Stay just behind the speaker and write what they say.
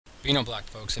Beanoblack,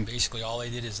 folks, and basically all they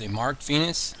did is they marked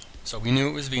Venus, so we knew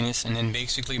it was Venus, and then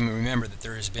basically remember that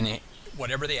there has been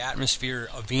whatever the atmosphere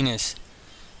of Venus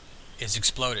is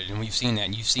exploded, and we've seen that,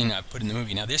 and you've seen that put in the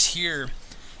movie. Now this here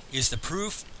is the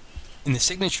proof in the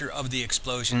signature of the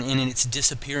explosion and in its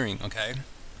disappearing, okay?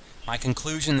 My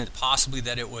conclusion that possibly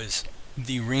that it was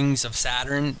the rings of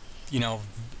Saturn,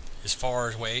 as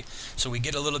far away, so we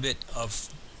get a little bit of,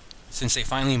 since they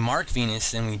finally marked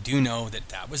Venus, then we do know that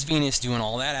that was Venus doing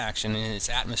all that action in its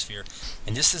atmosphere.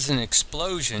 And this is an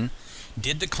explosion.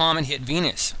 Did the comet hit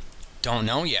Venus? Don't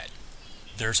know yet.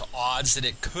 There's odds that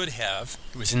it could have.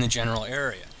 It was in the general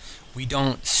area. We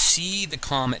don't see the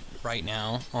comet right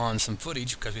now on some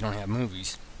footage because we don't have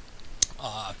movies.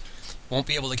 Won't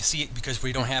be able to see it because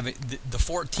we don't have it. The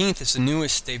 14th is the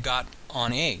newest they've got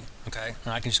on A, okay?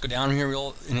 And I can just go down here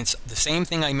and it's the same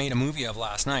thing I made a movie of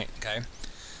last night, okay?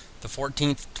 The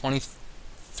 14th,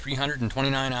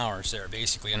 329 hours there,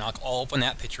 basically, and I'll open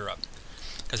that picture up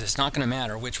because it's not going to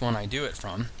matter which one I do it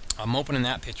from. I'm opening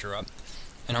that picture up,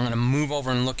 and I'm going to move over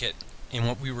and look at, and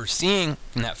what we were seeing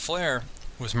from that flare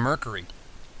was Mercury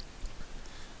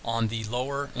on the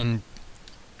lower, and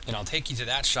I'll take you to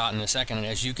that shot in a second, and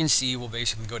as you can see, we'll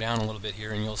basically go down a little bit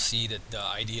here, and you'll see that the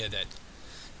idea that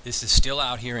this is still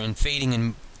out here and fading,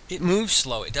 and it moves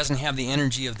slow. It doesn't have the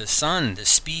energy of the sun, the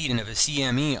speed, and of a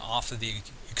CME off of the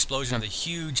explosion of the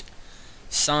huge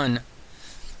sun,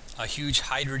 a huge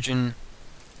hydrogen,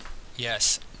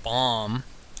 yes, bomb,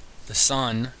 the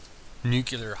sun,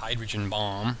 nuclear hydrogen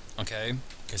bomb, okay,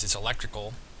 because it's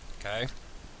electrical, okay,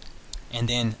 and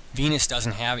then Venus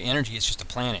doesn't have energy, it's just a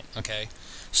planet, okay,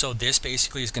 so this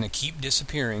basically is going to keep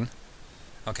disappearing,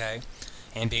 okay,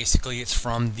 and basically it's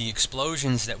from the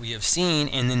explosions that we have seen,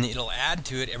 and then it'll add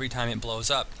to it every time it blows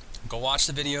up. Go watch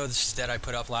the video that I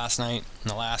put up last night. In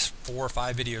the last 4 or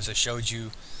 5 videos I showed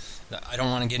you, I don't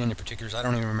want to get into particulars, I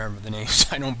don't even remember the names.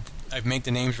 I make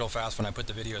the names real fast when I put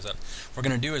the videos up. What we're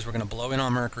going to do is we're going to blow in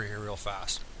on Mercury here real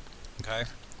fast, okay,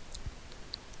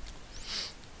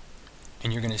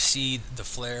 and you're going to see the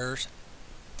flares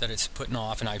that it's putting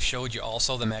off, and I've showed you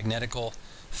also the magnetical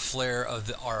flare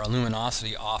of our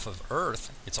luminosity off of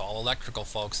Earth. It's all electrical,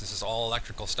 folks. This is all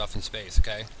electrical stuff in space,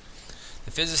 okay?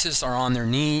 The physicists are on their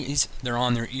knees, they're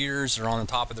on their ears, they're on the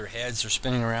top of their heads, they're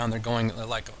spinning around, they're going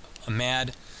like a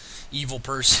mad, evil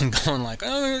person going like,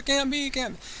 oh, it can't be, it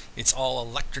can't be. It's all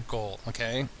electrical,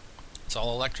 okay? It's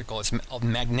all electrical, it's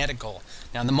magnetical.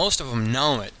 Now, the most of them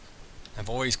know it. I've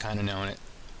always kind of known it.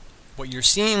 What you're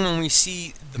seeing when we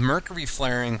see the Mercury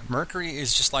flaring, Mercury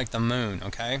is just like the moon,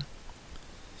 okay?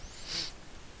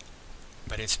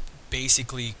 But it's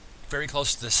basically very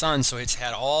close to the sun, so it's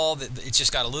had all the, it's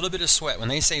just got a little bit of sweat. When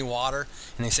they say water,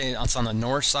 and they say it's on the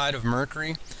north side of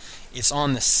Mercury, it's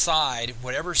on the side,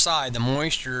 whatever side, the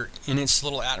moisture in its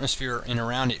little atmosphere and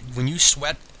around it. When you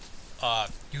sweat,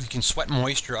 you can sweat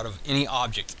moisture out of any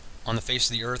object on the face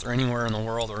of the Earth or anywhere in the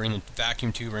world or in a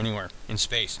vacuum tube or anywhere in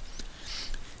space.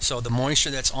 So the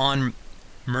moisture that's on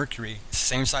Mercury, it's the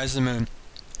same size as the moon,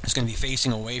 is going to be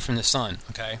facing away from the sun,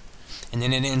 okay? And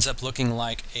then it ends up looking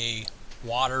like a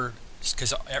water,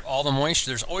 because all the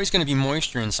moisture, there's always going to be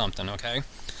moisture in something, okay?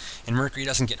 And Mercury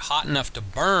doesn't get hot enough to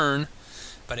burn,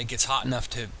 but it gets hot enough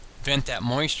to vent that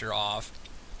moisture off,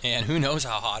 and who knows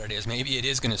how hot it is. Maybe it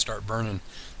is going to start burning,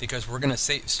 because we're going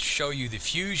to show you the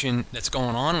fusion that's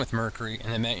going on with Mercury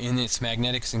and in its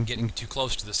magnetics and getting too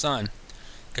close to the sun.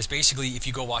 Because basically, if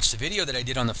you go watch the video that I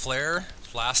did on the flare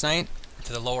last night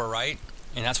to the lower right,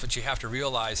 and that's what you have to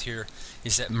realize here,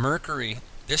 is that Mercury,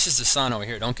 this is the sun over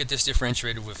here. Don't get this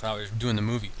differentiated with how I was doing the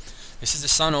movie. This is the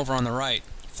sun over on the right,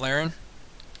 flaring,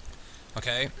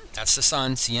 okay? That's the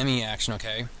sun, CME action,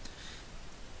 okay?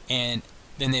 And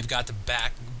then they've got the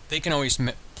back, they can always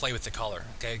play with the color,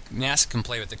 okay? NASA can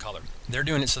play with the color. They're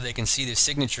doing it so they can see the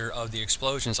signature of the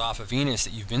explosions off of Venus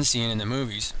that you've been seeing in the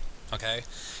movies, okay?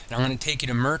 And I'm going to take you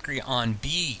to Mercury on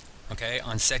B, okay,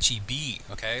 on Secchi B,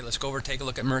 okay? Let's go over and take a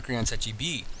look at Mercury on Secchi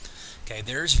B. Okay,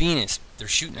 there's Venus. They're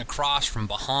shooting across from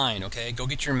behind, okay? Go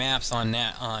get your maps on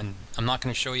that. I'm not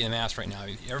going to show you the maps right now.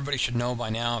 Everybody should know by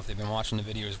now, if they've been watching the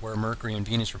videos, where Mercury and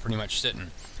Venus are pretty much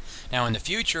sitting. Now, in the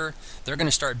future, they're going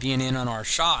to start being in on our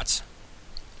shots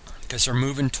because they're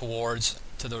moving towards,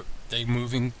 they're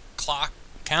moving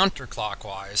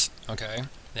counterclockwise, okay?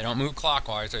 They don't move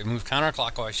clockwise, they move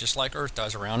counterclockwise just like Earth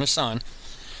does around the sun.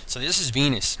 So this is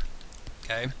Venus,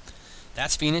 okay?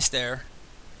 That's Venus there.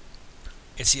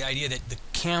 It's the idea that the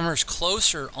camera's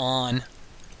closer on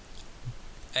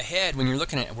ahead when you're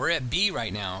looking at it. We're at B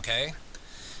right now, okay?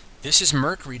 This is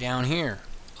Mercury down here,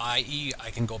 i.e. I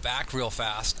can go back real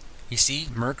fast. You see,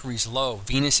 Mercury's low,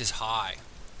 Venus is high,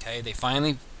 okay? They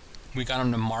finally we got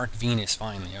them to mark Venus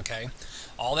finally, okay?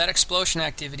 All that explosion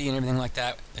activity and everything like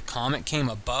that, the comet came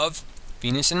above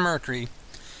Venus and Mercury.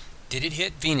 Did it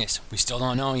hit Venus? We still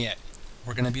don't know yet.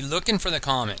 We're going to be looking for the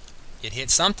comet. It hit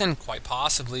something, quite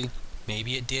possibly.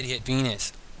 Maybe it did hit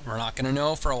Venus. We're not going to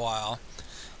know for a while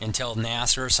until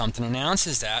NASA or something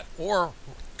announces that, or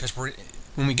because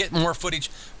when we get more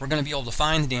footage, we're going to be able to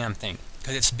find the damn thing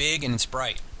because it's big and it's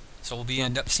bright. So we'll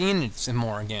end up seeing it some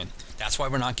more again. That's why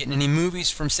we're not getting any movies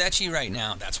from Secchi right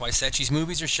now. That's why Secchi's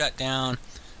movies are shut down.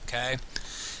 Okay,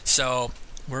 so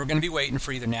we're going to be waiting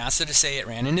for either NASA to say it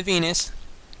ran into Venus,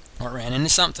 or it ran into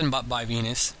something by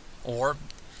Venus, or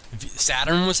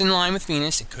Saturn was in line with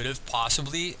Venus. It could have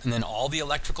possibly, and then all the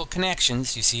electrical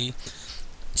connections, you see.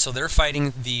 So they're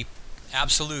fighting the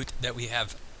absolute that we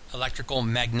have electrical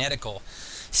magnetical.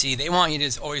 See, they want you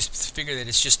to always figure that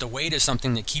it's just a weight of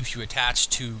something that keeps you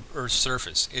attached to Earth's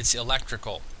surface. It's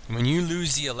electrical. When you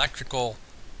lose the electrical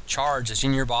charge that's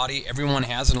in your body, everyone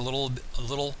has a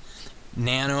little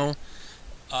nano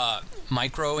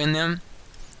micro in them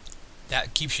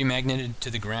that keeps you magneted to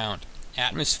the ground.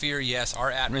 Atmosphere, yes,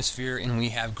 our atmosphere, and we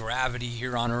have gravity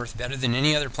here on Earth better than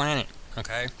any other planet.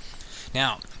 Okay,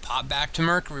 now pop back to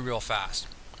Mercury real fast.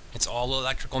 It's all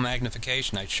electrical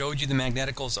magnification. I showed you the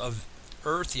magneticals of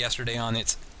Earth yesterday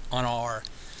that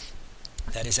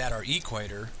is at our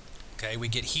equator. Okay, we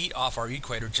get heat off our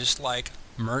equator just like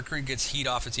Mercury gets heat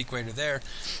off its equator there.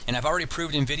 And I've already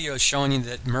proved in videos showing you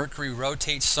that Mercury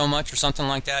rotates so much or something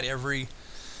like that every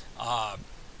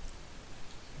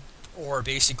or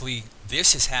basically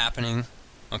this is happening,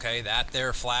 okay, that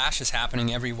there flash is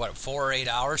happening every 4 or 8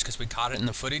 hours, because we caught it in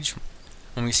the footage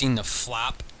when we seen the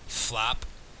flap,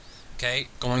 okay,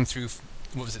 going through,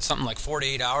 what was it, something like 4 to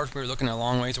 8 hours. We were looking a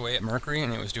long ways away at Mercury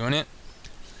and it was doing it.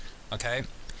 Okay,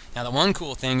 now the one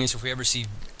cool thing is if we ever see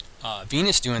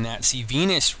Venus doing that, see,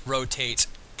 Venus rotates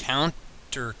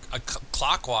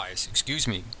clockwise, excuse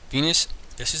me. Venus,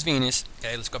 this is Venus.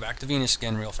 Okay, let's go back to Venus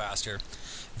again real fast here.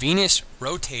 Venus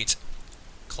rotates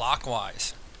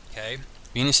clockwise. Okay,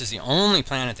 Venus is the only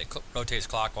planet that rotates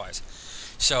clockwise.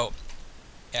 So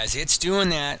as it's doing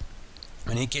that,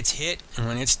 when it gets hit and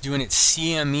when it's doing its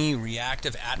CME,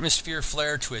 reactive atmosphere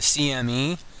flare to a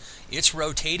CME, it's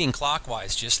rotating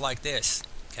clockwise just like this.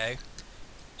 Okay,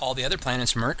 all the other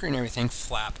planets, Mercury and everything,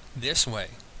 flap this way.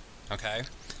 Okay,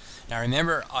 now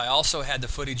remember, I also had the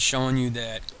footage showing you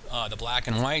that the black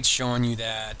and whites showing you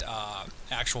that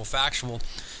actual factual,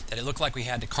 that it looked like we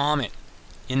had the comet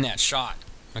in that shot,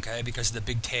 okay, because of the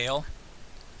big tail.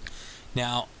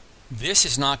 Now this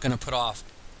is not going to put off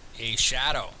a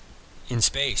shadow in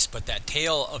space, but that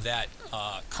tail of that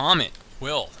comet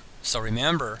will. So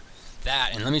remember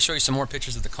that, and let me show you some more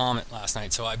pictures of the comet last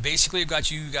night. So I basically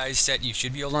got you guys set. You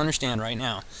should be able to understand right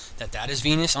now that that is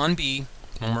Venus on B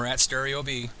when we're at stereo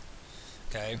B.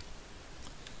 Okay,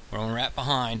 when we're at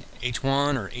behind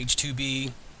H1 or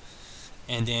H2B,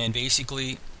 and then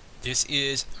basically this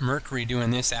is Mercury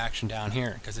doing this action down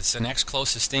here because it's the next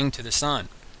closest thing to the sun.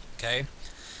 Okay,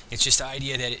 it's just the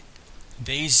idea that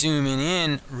they zoom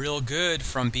in real good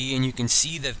from B, and you can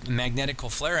see the magnetical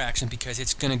flare action because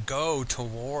it's going to go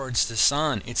towards the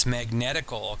sun. It's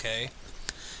magnetical. Okay,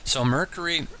 so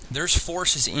Mercury, there's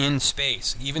forces in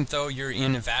space, even though you're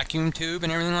in a vacuum tube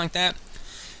and everything like that.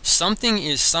 Something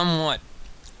is somewhat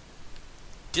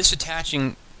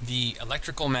disattaching the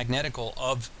electrical magnetical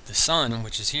of the sun,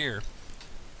 which is here,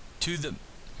 to the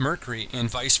Mercury, and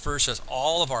vice versa,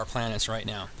 all of our planets right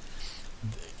now.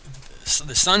 So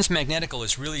the sun's magnetical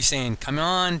is really saying, come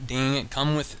on, dang it,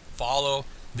 follow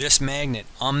this magnet.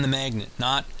 I'm the magnet.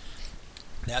 Not,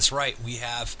 that's right, we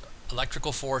have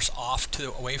electrical force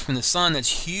away from the sun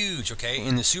that's huge, okay,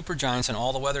 in the supergiants, and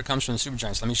all the weather comes from the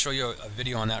supergiants. Let me show you a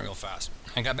video on that real fast.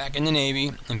 I got back in the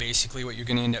Navy, and basically what you're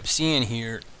going to end up seeing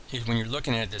here is, when you're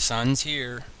looking at it, the sun's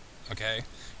here, okay,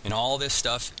 and all this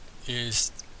stuff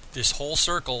is this whole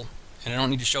circle, and I don't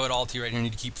need to show it all to you right now. I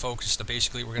need to keep focused. So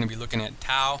basically we're going to be looking at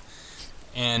Tau,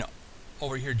 and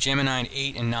over here Gemini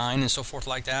 8 and 9 and so forth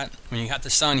like that. When you got the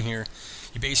sun here,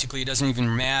 you basically, it doesn't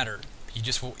even matter. You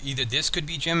just will, either this could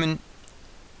be Gemini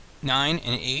 9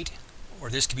 and 8, or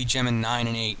this could be Gemini 9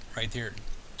 and 8 right there.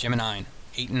 Gemini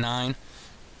 8 and 9,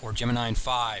 or Gemini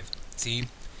 5. See?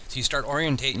 So you start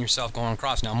orientating yourself going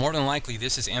across. Now more than likely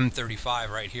this is M35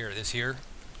 right here. This here,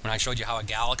 when I showed you how a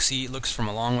galaxy looks from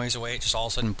a long ways away, it just all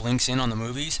of a sudden blinks in on the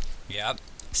movies. Yep.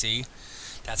 See?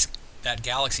 That's that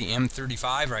galaxy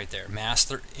M35 right there.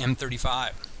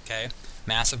 M35. Okay?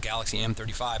 Massive galaxy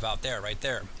M35 out there, right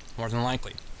there. More than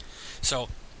likely. So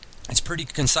it's pretty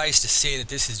concise to say that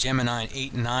this is Gemini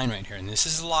 8 and 9 right here. And this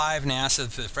is live NASA,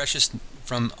 the freshest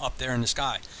from up there in the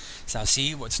sky. So now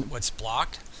see what's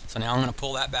blocked? So now I'm going to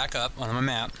pull that back up on my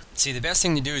map. See, the best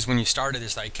thing to do is when you started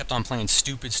this, I kept on playing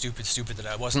stupid, that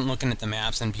I wasn't looking at the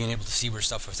maps and being able to see where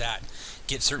stuff was at.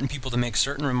 Get certain people to make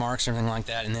certain remarks and everything like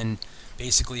that, and then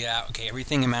basically, okay,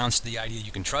 everything amounts to the idea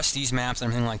you can trust these maps and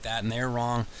everything like that, and they're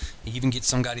wrong. You even get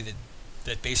somebody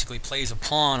that basically plays a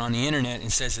pawn on the internet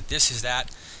and says that this is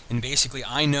that, and basically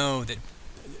I know that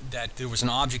there was an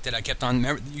object that I kept on.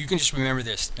 You can just remember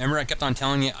this. Remember, I kept on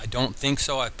telling you I don't think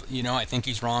so. I think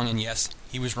he's wrong, and yes,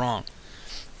 he was wrong.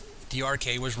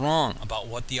 DRK was wrong about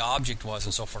what the object was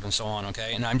and so forth and so on.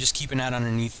 Okay, and I'm just keeping that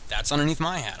underneath. That's underneath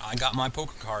my hat. I got my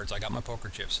poker cards. I got my poker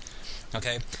chips.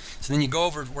 Okay, so then you go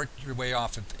over, work your way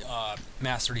off of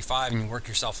Mass 35, and you work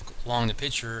yourself along the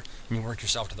picture, and you work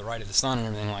yourself to the right of the sun and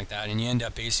everything like that, and you end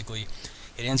up basically,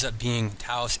 it ends up being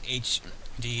Taos HD,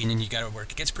 and then you got to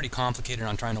work. It gets pretty complicated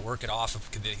on trying to work it off of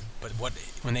but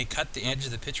when they cut the edge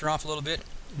of the picture off a little bit,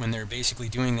 when they're basically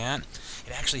doing that,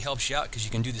 it actually helps you out because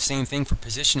you can do the same thing for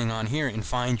positioning on here and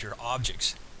find your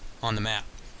objects on the map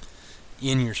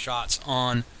in your shots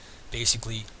on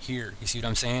basically here. You see what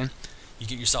I'm saying? You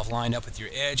get yourself lined up with your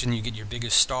edge, and you get your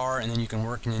biggest star, and then you can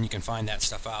work, and then you can find that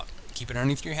stuff out. Keep it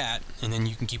underneath your hat, and then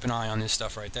you can keep an eye on this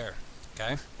stuff right there.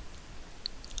 Okay?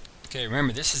 Okay,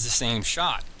 remember, this is the same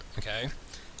shot. Okay?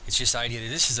 It's just the idea that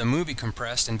this is a movie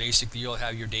compressed, and basically you'll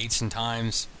have your dates and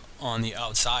times on the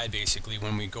outside. Basically,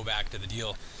 when we go back to the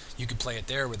deal, you could play it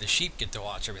there where the sheep get to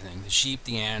watch everything. The sheep,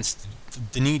 the ants,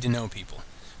 the need to know people.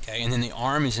 Okay? And then the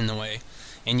arm is in the way.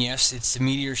 And yes, it's the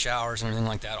meteor showers and everything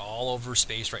like that all over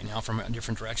space right now from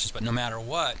different directions. But no matter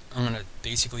what, I'm going to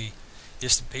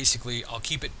I'll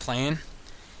keep it playing.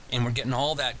 And we're getting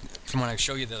all that from when I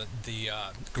show you the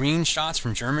green shots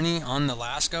from Germany on the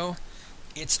LASCO.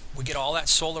 We get all that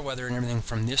solar weather and everything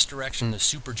from this direction. The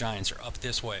supergiants are up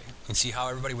this way. And see how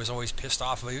everybody was always pissed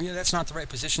off about, yeah, that's not the right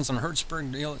positions on the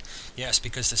Hertzberg deal. Yes,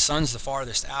 because the sun's the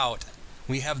farthest out.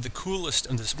 We have the coolest,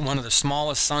 one of the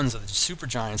smallest suns of the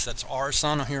supergiants. That's our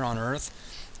sun here on Earth.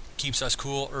 Keeps us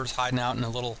cool. Earth's hiding out in a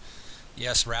little,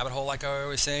 yes, rabbit hole, like I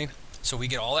always say. So we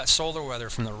get all that solar weather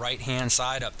from the right-hand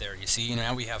side up there. You see,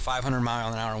 now we have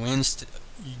 500-mile-an-hour winds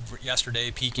yesterday,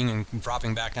 peaking and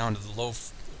dropping back down to the lower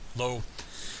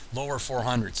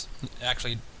 400s.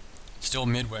 Actually, still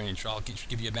mid-range. I'll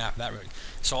give you a map of that.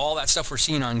 So all that stuff we're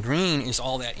seeing on green is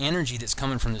all that energy that's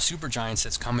coming from the supergiants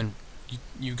that's coming.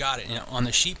 You got it. And on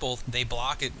the sheeple, they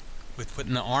block it with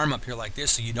putting the arm up here like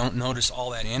this, so you don't notice all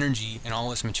that energy and all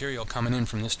this material coming in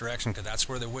from this direction, because that's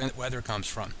where the weather comes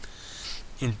from.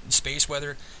 In space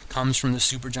weather comes from the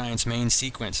supergiant's main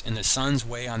sequence, and the sun's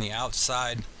way on the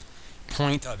outside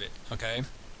point of it. Okay,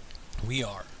 we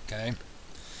are. Okay,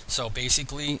 so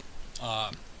basically,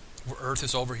 Earth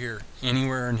is over here.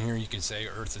 Anywhere in here, you could say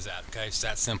Earth is at. Okay, it's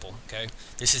that simple. Okay,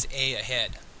 this is A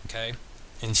ahead. Okay.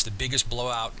 And it's the biggest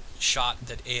blowout shot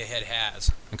that A ahead has,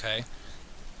 okay?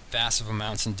 Massive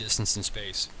amounts in distance and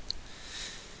space.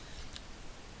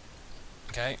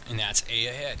 Okay, and that's A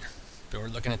ahead. But we're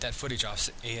looking at that footage off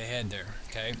A ahead there,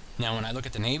 okay? Now when I look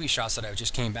at the Navy shots that I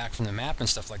just came back from the map and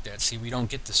stuff like that, see, we don't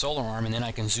get the solar arm, and then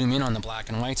I can zoom in on the black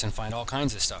and whites and find all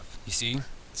kinds of stuff, you see?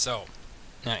 So,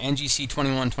 now NGC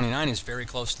 2129 is very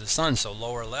close to the sun, so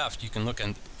lower left you can look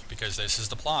in, because this is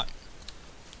the plot.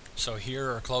 So here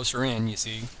or closer in, you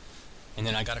see, and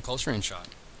then I got a closer in shot.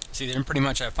 See, then pretty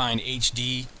much I find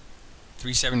HD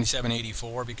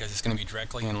 37784 because it's going to be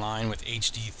directly in line with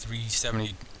HD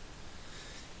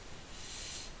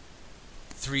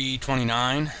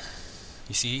 329.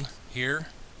 You see here,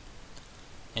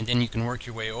 and then you can work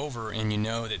your way over, and you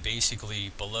know that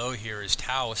basically below here is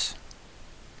Taos,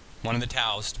 one of the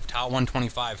Taos, Tau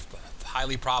 125,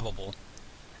 highly probable,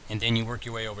 and then you work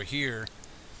your way over here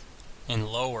and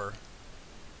lower,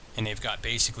 and they've got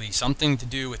basically something to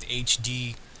do with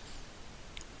HD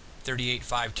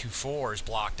 38524 is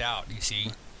blocked out, you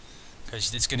see,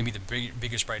 because it's going to be the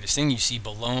biggest, brightest thing you see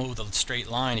below the straight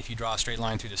line. If you draw a straight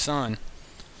line through the sun,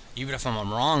 even if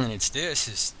I'm wrong and it's this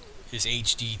is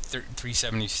HD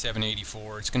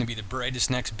 37784, it's going to be the brightest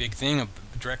next big thing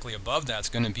directly above that. It's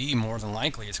going to be more than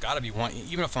likely, it's got to be one.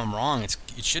 Even if I'm wrong, it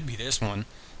should be this one,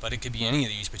 but it could be any of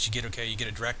these. But you get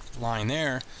a direct line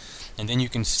there, and then you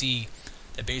can see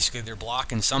that basically they're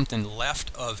blocking something left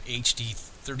of HD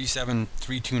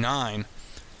 37329,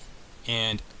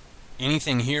 and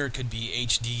anything here could be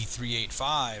HD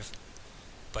 385,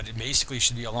 but it basically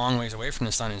should be a long ways away from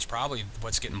the sun, and it's probably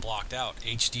what's getting blocked out.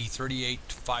 HD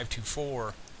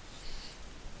 38524,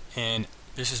 and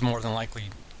this is more than likely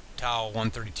Tau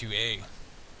 132A.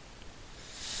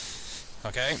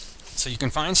 Okay, so you can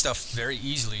find stuff very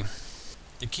easily.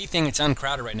 The key thing, it's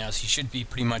uncrowded right now, so you should be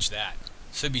pretty much that.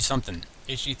 Should be something.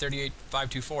 HD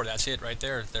 38524. That's it right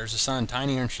there. There's the sun.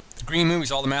 Tiny energy. The green movie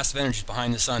is all the massive energies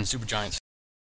behind the sun. Supergiants.